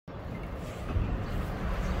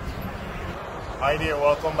Hi there,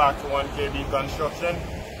 welcome back to 1KB Construction.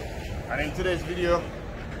 And in today's video,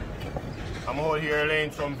 I'm out here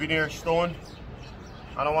laying some veneer stone.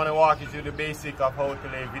 And I want to walk you through the basic of how to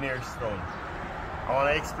lay veneer stone. I want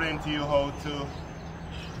to explain to you how to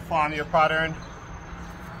form your pattern,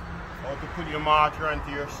 how to put your mortar into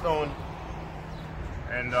your stone,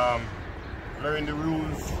 and learn the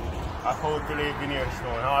rules of how to lay veneer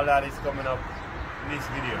stone. All that is coming up in this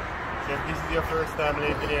video. So if this is your first time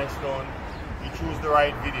laying veneer stone, you choose the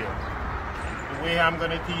right video. The way I'm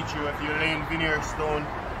going to teach you, if you're laying veneer stone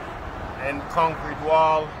and concrete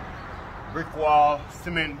wall, brick wall,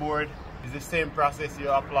 cement board, is the same process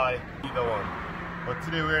you apply either one. But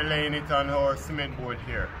today we're laying it on our cement board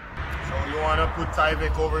here. So you want to put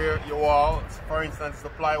Tyvek over your wall. For instance, the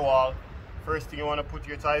ply wall. First thing you want to put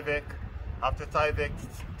your Tyvek. After Tyvek,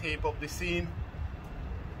 tape up the seam.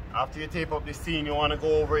 After you tape up the seam, you want to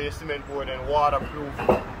go over your cement board and waterproof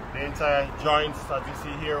the entire joints. As you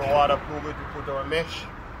see here, waterproof it. You put our mesh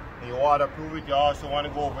and you waterproof it. You also want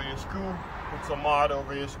to go over your screw. Put some mortar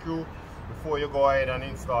over your screw before you go ahead and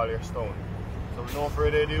install your stone. So with no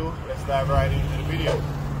further ado, let's dive right into the video.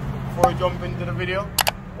 Before we jump into the video,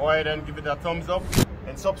 go ahead and give it a thumbs up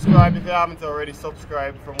and subscribe if you haven't already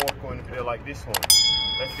subscribed for more cool video like this one.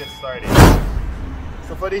 Let's get started.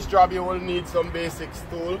 So for this job you will need some basics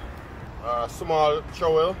tool, small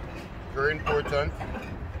trowel, very important.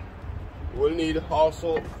 You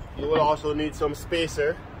will also need some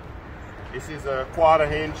spacer. This is a 1/4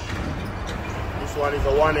 inch. This one is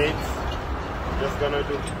a 1/8. Just gonna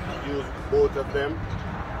use both of them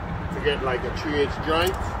to get like a 3/8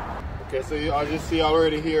 joint. Okay, so as you see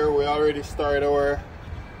already here, we already started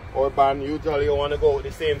our band. Usually you want to go with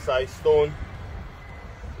the same size stone.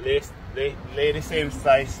 Lay the same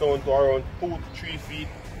size stone to around 2 to 3 feet,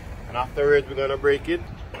 and afterwards we're gonna break it.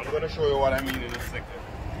 I'm gonna show you what I mean in a second.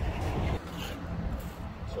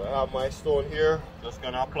 So I have my stone here. Just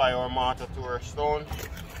gonna apply our mortar to our stone.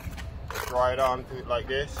 Draw it onto it like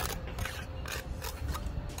this.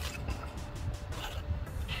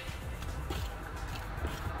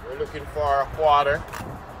 We're looking for a 1/4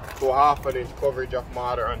 to 1/2 inch coverage of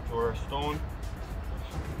mortar onto our stone.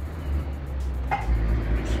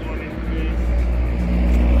 This one in place.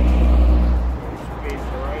 Space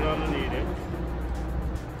right underneath it.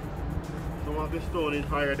 Some of the stone is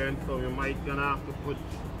higher than some. You might gonna have to put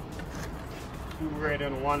 2 red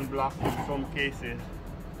and 1 black in some cases,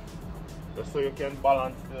 just so you can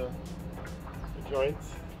balance the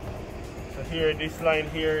joints. So here, this line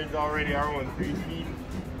here is already around 3 feet.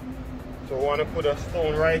 So we want to put a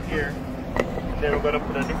stone right here. Then we're going to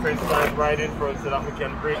put a different line right in front so that we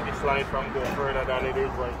can break this line from going further than it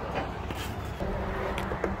is right now.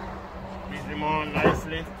 Squeeze them on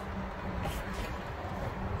nicely.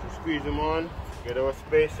 So squeeze them on. Get our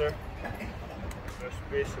spacer. Our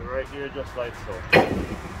spacer right here, just like so.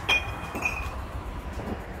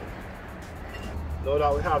 Now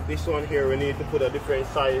that we have this one here, we need to put a different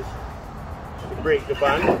size to break the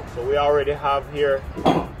band. So we already have here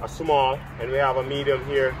a small and we have a medium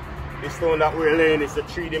here. This stone that we're laying is a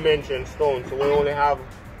 3-dimension stone, so we only have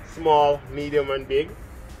small, medium and big.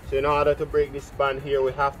 So in order to break this band here,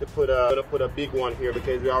 we have to put a big one here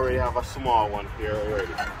because we already have a small one here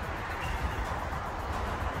already.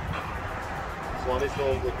 This one is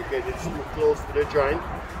no good because it's too close to the joint.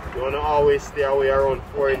 You want to always stay away around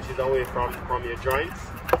 4 inches away from your joints.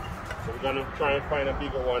 So we're going to try and find a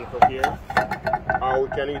bigger one for here. Or we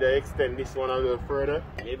can either extend this one a little further.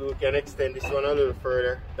 Maybe we can extend this one a little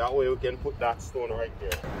further. That way we can put that stone right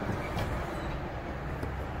there.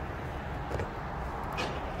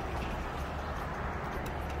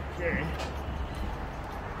 Okay.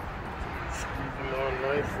 Squeeze them on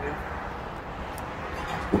nicely.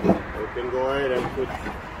 We can go ahead and put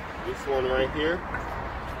this one right here.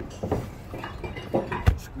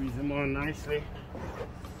 Squeeze them on nicely.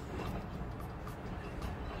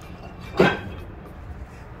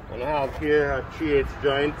 And I have here a 3/8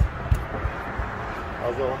 joint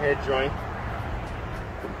as our head joint.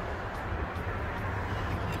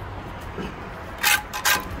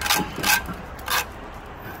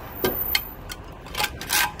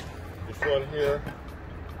 This one here,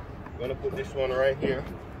 I'm gonna put this one right here.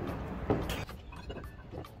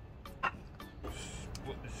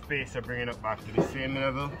 Put the spacer, bring it up back to the same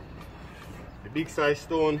level. The big size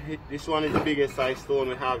stone, this one is the biggest size stone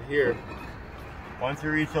we have here. Once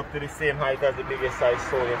you reach up to the same height as the biggest size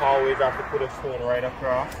stone, you always have to put a stone right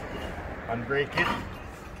across and break it.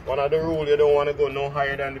 One of the rules, you don't want to go no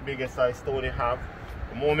higher than the biggest size stone you have.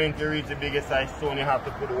 The moment you reach the biggest size stone, you have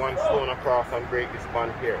to put 1 stone across and break this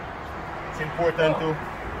band here. It's important to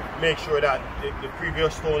make sure that the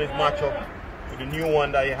previous stone is matched up to the new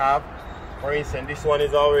one that you have. For instance, this one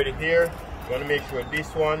is already here. You want to make sure this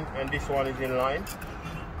one and this one is in line.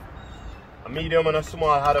 A medium and a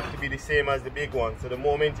small had up to be the same as the big one. So the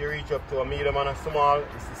moment you reach up to a medium and a small,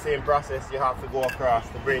 it's the same process. You have to go across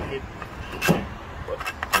to break it. But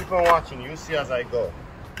keep on watching, you see as I go.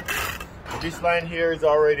 So this line here is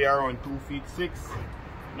already around 2 feet 6.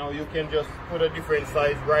 Now you can just put a different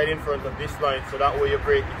size right in front of this line, so that way you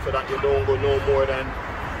break it so that you don't go no more than,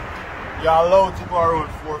 you're allowed to go around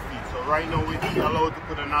 4 feet. So right now we're allowed to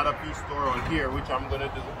put another piece to around here, which I'm going to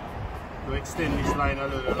do to extend this line a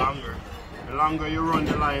little longer. The longer you run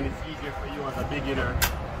the line, it's easier for you as a beginner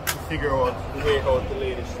to figure out the way how to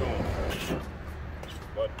lay the stone.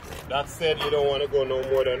 But that said, you don't want to go no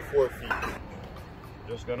more than 4 feet.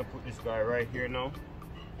 Just gonna put this guy right here now.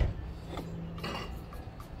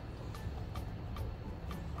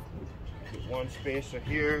 Put one spacer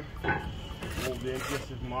here. Move the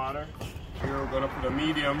adhesive mortar. Here we're gonna put a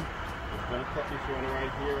medium. Just gonna cut this one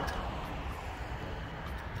right here.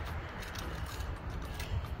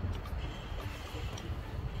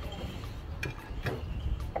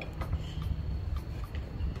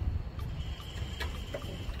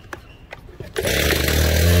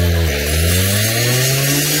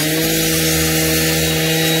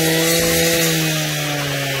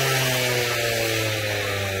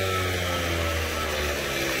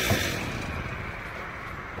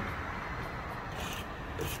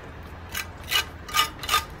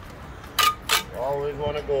 Always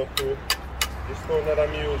want to go through the stone that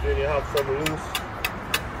I'm using. You have some loose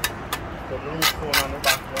stone on the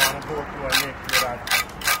back. You want to go through and make sure that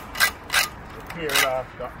you clear it off,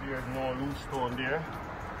 that there's no loose stone there.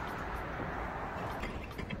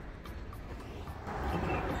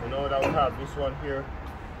 So now that we have this one here,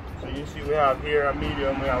 so you see we have here a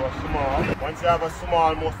medium, we have a small. Once you have a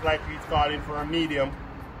small, most likely it's calling for a medium.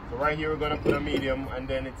 So right here we're going to put a medium, and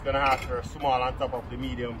then it's going to have for a small on top of the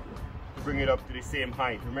medium to bring it up to the same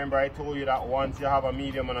height. Remember I told you that once you have a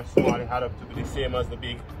medium and a small, it had up to be the same as the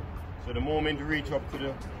big. So the moment you reach up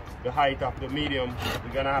to the height of the medium,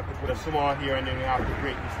 we're going to have to put a small here, and then we have to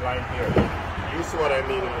break this line here. You see what I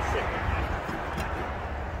mean in a second.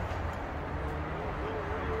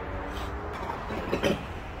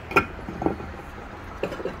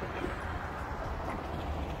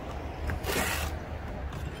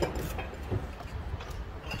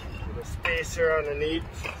 Spacer underneath.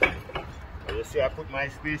 As you see, I put my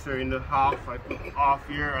spacer in the half. I put half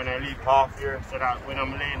here and I leave half here, so that when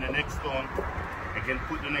I'm laying the next stone, I can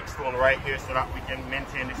put the next stone right here, so that we can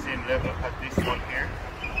maintain the same level as this one here.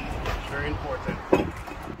 Very important.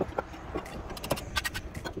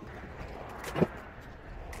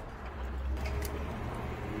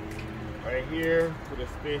 Right here, put a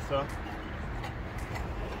spacer.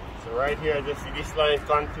 So right here, just see this line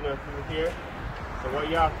continue through here. So what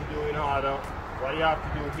you have to do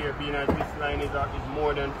here, being as this line is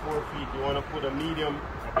more than 4 feet, you want to put a medium,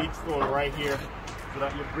 a big stone right here, so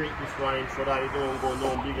that you break this line, so that it don't go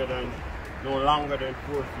no longer than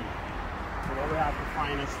 4 feet. So now we have to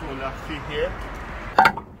find a stone that fit here.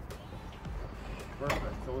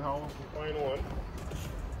 Perfect. So we have to find one.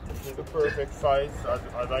 This is the perfect size.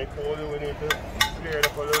 As I told you, we need to clear it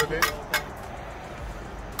up a little bit.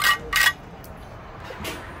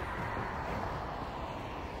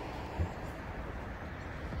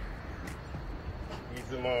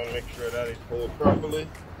 Make sure that it holds properly.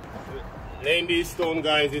 Laying these stone,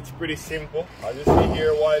 guys, it's pretty simple. As you see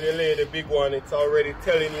here, while you lay the big one, it's already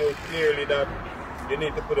telling you clearly that you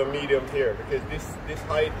need to put a medium here, because this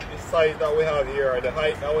size that we have here, or the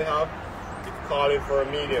height that we have, it's calling for a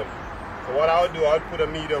medium. So what I'll do, I'll put a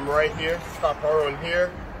medium right here, stop around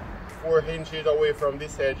here, 4 inches away from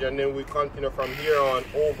this edge, and then we continue from here on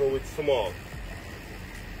over with small.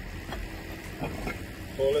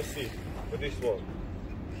 So let's see for this one.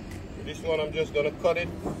 This one I'm just gonna cut it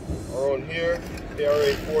around here. They are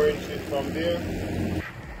already 4 inches from there.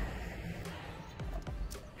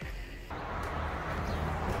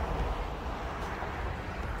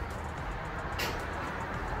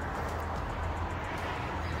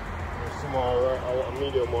 Small, a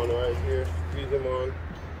medium one right here. Squeeze them on.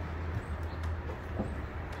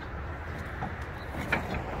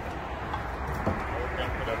 Okay,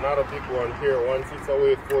 put another big one here. Once it's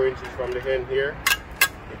away 4 inches from the end here,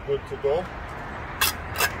 good to go.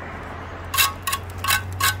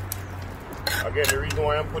 Again, the reason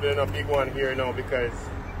why I'm putting a big one here now, because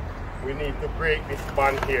we need to break this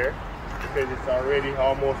band here, because it's already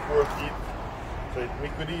almost 4 feet. So we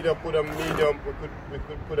could either put a medium, we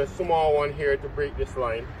could put a small one here to break this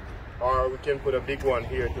line, or we can put a big one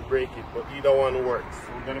here to break it, but either one works.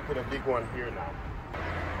 So we're gonna put a big one here now.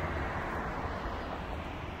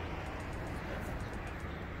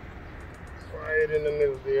 right in the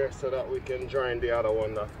middle there so that we can join the other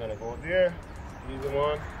one that's gonna go there. Easy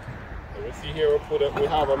one. And you see here we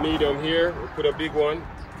have a medium here. We put a big one.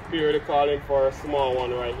 Here they're calling for a small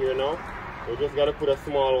one right here now. We just gotta put a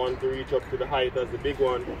small one to reach up to the height as the big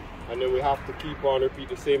one. And then we have to keep on repeat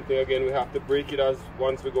the same thing again. We have to break it as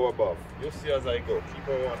once we go above. You'll see as I go. Keep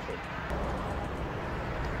on watching.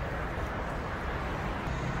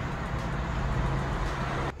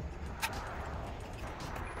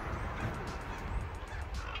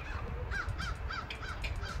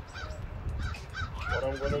 What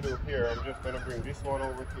I'm going to do here, I'm just going to bring this one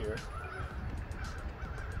over here,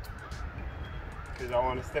 because I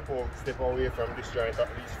want to step away from this joint at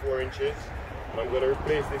least 4 inches, and I'm going to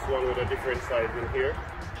replace this one with a different size in here,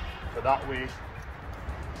 so that way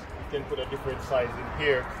we can put a different size in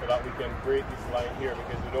here so that we can break this line here,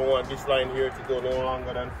 because we don't want this line here to go no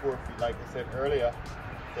longer than 4 feet like I said earlier.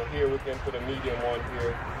 So here we can put a medium one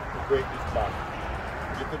here to break this back.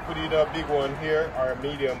 You could put either a big one here or a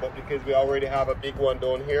medium, but because we already have a big one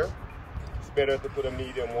down here, it's better to put a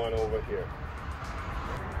medium one over here.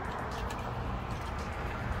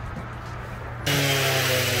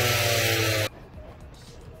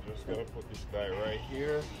 Just gonna put this guy right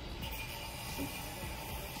here.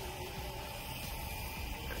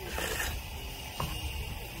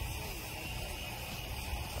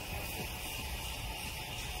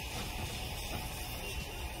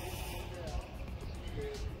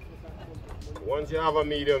 Once you have a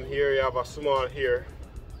medium here, you have a small here.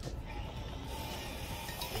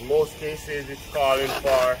 In most cases, it's calling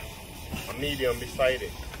for a medium beside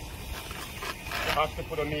it. You have to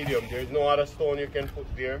put a medium. There is no other stone you can put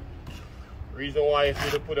there. Reason why,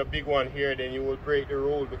 if you put a big one here, then you will break the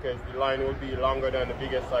rule, because the line will be longer than the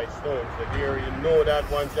biggest size stone. So here you know that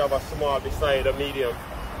once you have a small beside a medium,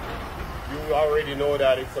 you already know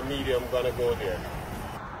that it's a medium gonna go there.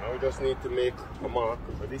 Now we just need to make a mark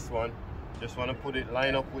for this one. Just want to put it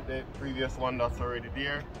line up with the previous one that's already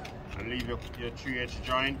there, and leave your 3H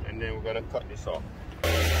joint, and then we're gonna cut this off.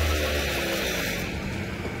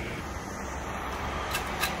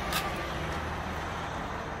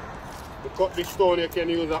 To cut this stone, you can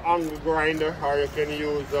use an angle grinder, or you can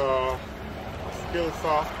use a steel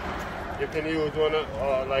saw. You can use one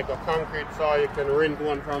like a concrete saw. You can rent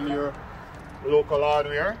one from your local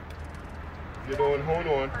hardware. You don't own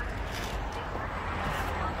one.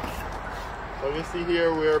 So you see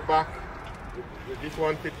here we're back. This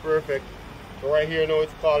one fit perfect. So right here now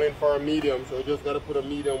it's calling for a medium, so we just gotta put a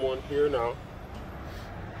medium one here now.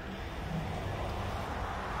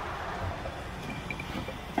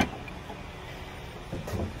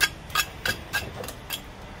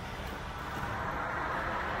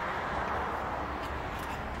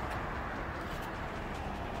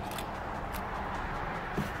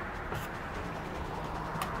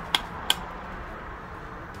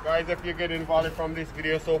 Guys, if you're getting value from this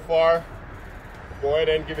video so far, go ahead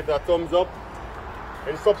and give it a thumbs up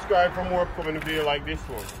and subscribe for more upcoming videos like this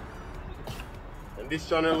one. And this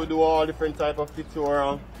channel we do all different type of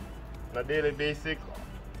tutorial on a daily basis.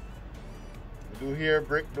 We do here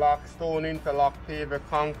brick, block, stone, interlock, paver,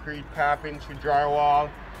 concrete, carpentry, drywall,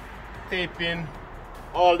 taping,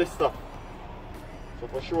 all this stuff. So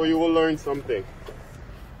for sure you will learn something.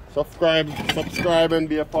 Subscribe and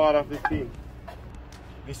be a part of the team.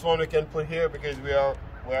 This one we can put here because we are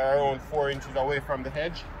around 4 inches away from the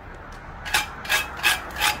hedge.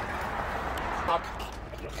 Stop.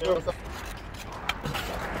 This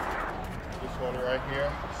one right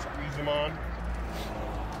here, squeeze them on.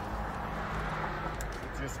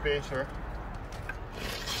 It's your spacer.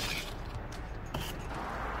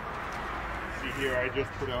 See here, I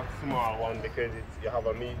just put a small one because you have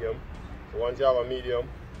a medium. So once you have a medium,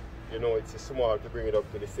 you know it's a small to bring it up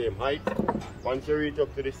to the same height. Once you reach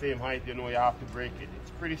up to the same height, you know you have to break it.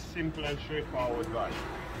 It's pretty simple and straightforward, guys.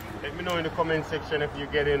 Let me know in the comment section if you're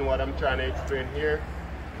getting what I'm trying to explain here.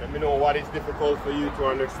 Let me know what is difficult for you to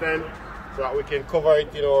understand so that we can cover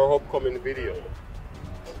it in our upcoming video.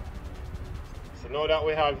 So now that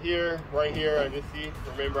we have here, right here, as you see,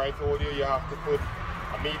 remember I told you you have to put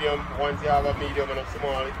a medium. Once you have a medium and a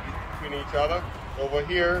small between each other. Over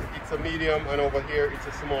here it's a medium, and over here it's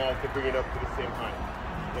a small to bring it up to the same height.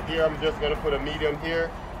 So here I'm just going to put a medium here,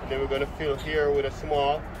 and then we're going to fill here with a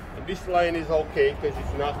small. And this line is okay because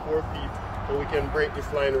it's not 4 feet, so we can break this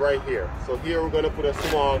line right here. So here we're going to put a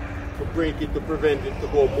small to break it, to prevent it to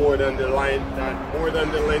go more than the line, more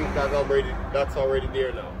than the length that's already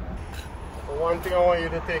there now. So one thing I want you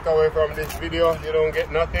to take away from this video, you don't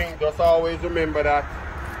get nothing, just always remember that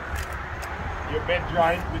your bed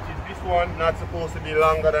joint, which is this one, not supposed to be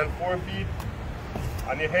longer than 4 feet.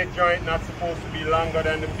 And the head joint not supposed to be longer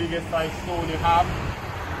than the biggest size stone you have,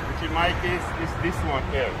 which in my case is this one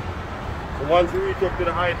here. So once you reach up to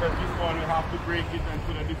the height of this one, we have to break it and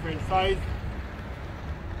put a different size.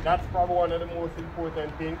 That's probably one of the most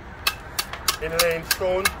important things in laying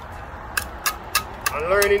stone. And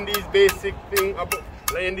learning these basic things about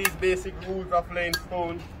laying these basic rules of laying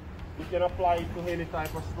stone, you can apply it to any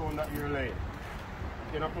type of stone that you're laying.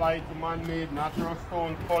 You can apply it to man-made, natural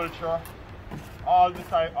stone, culture, all the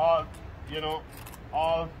type, all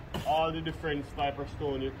the different type of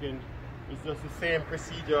stone you can. It's just the same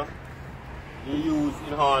procedure you use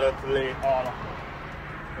in order to lay all of them.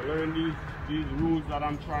 So learn these rules that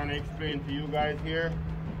I'm trying to explain to you guys here,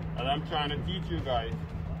 that I'm trying to teach you guys.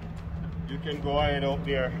 You can go ahead out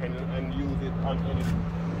there and use it on any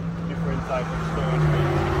different type of stone to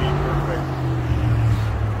be perfect.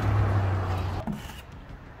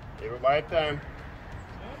 Everybody time.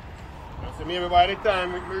 I say maybe by the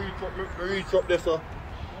time we reach up there, so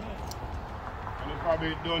and you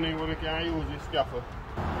probably don't know what we can use this scaffold.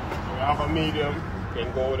 So we have a medium, you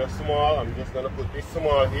can go with a small. I'm just gonna put this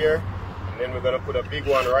small here, and then we're gonna put a big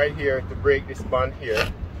one right here to break this band here,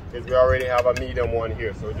 because we already have a medium one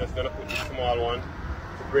here. So we're just gonna put this small one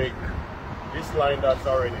to break this line that's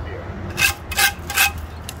already there.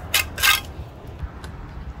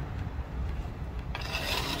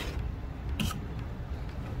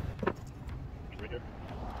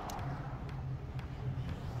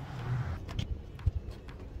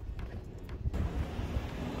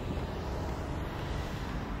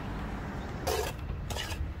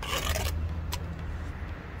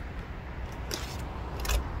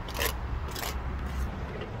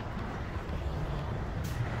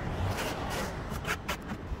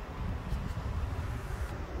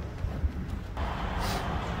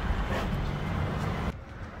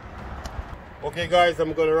 Okay guys,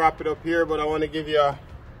 I'm gonna wrap it up here, but I want to give you I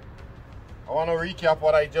want to recap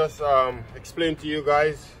what I just explained to you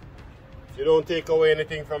guys. If you don't take away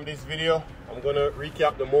anything from this video, I'm gonna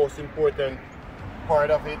recap the most important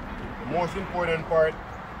part of it. The most important part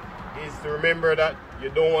is to remember that you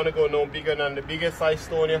don't want to go no bigger than the biggest size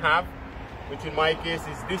stone you have, which in my case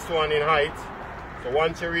is this one in height. So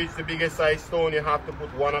once you reach the biggest size stone, you have to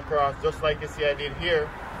put one across, just like you see I did here.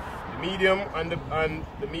 The medium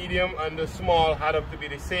and the small had up to be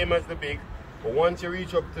the same as the big, but once you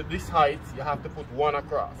reach up to this height, you have to put one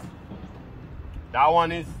across.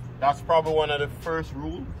 That's probably one of the first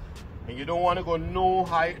rules. And you don't want to go no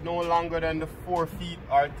longer than the 4 feet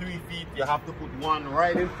or 3 feet. You have to put one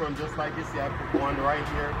right in front, just like you see I put one right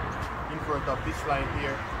here in front of this line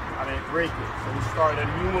here, and then break it. So we start a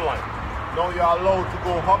new line. Now you're allowed to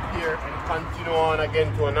go up here and continue on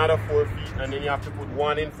again to another 4 feet, and then you have to put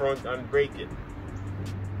one in front and break it.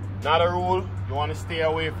 Another rule, you want to stay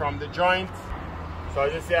away from the joint. So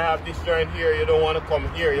as you see I have this joint here, you don't want to come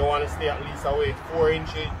here, you want to stay at least away 4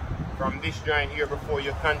 inches from this joint here before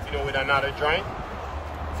you continue with another joint.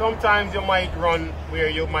 Sometimes you might run where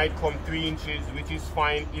you might come 3 inches, which is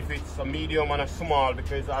fine if it's a medium and a small,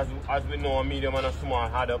 because as we know, a medium and a small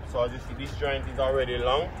add up. So as you see, this joint is already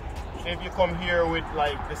long. So if you come here with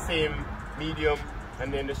like the same medium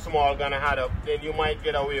and then the small gonna add up, then you might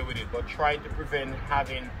get away with it. But try to prevent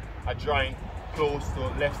having a joint close to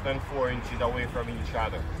less than 4 inches away from each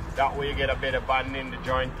other. That way you get a better bonding, the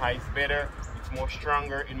joint ties better, it's more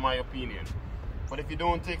stronger in my opinion. But if you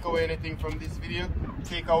don't take away anything from this video,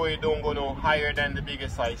 take away don't go no higher than the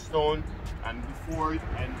biggest size stone, and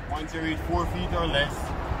once you reach 4 feet or less,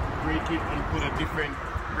 break it and put a different,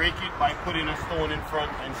 break it by putting a stone in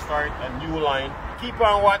front and start a new line.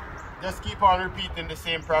 Just keep on repeating the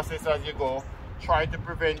same process as you go. Try to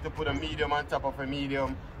prevent to put a medium on top of a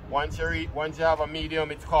medium. Once you have a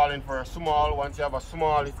medium, it's calling for a small. Once you have a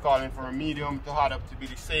small, it's calling for a medium to add up to be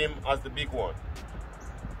the same as the big one.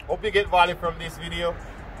 Hope you get value from this video.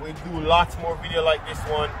 We do lots more video like this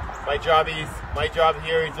one. My job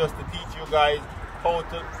here is just to teach you guys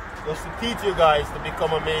to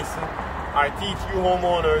become a mason, or teach you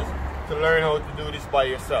homeowners to learn how to do this by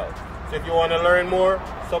yourself. So if you want to learn more,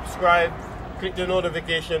 subscribe, click the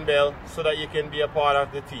notification bell so that you can be a part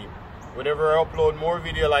of the team. Whenever I upload more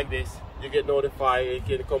video like this, you get notified and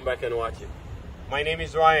you can come back and watch it. My name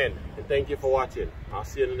is Ryan, and thank you for watching. I'll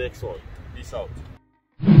see you in the next one. Peace out.